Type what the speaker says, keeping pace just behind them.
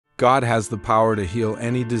God has the power to heal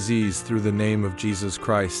any disease through the name of Jesus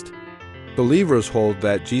Christ. Believers hold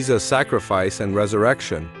that Jesus' sacrifice and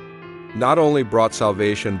resurrection not only brought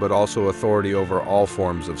salvation but also authority over all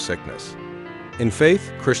forms of sickness. In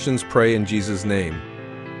faith, Christians pray in Jesus' name,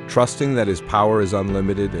 trusting that His power is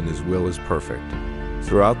unlimited and His will is perfect.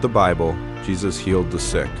 Throughout the Bible, Jesus healed the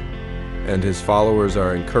sick, and His followers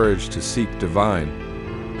are encouraged to seek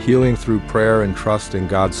divine healing through prayer and trust in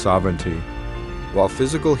God's sovereignty. While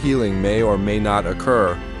physical healing may or may not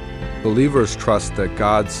occur, believers trust that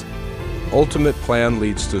God's ultimate plan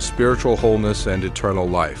leads to spiritual wholeness and eternal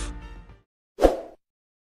life.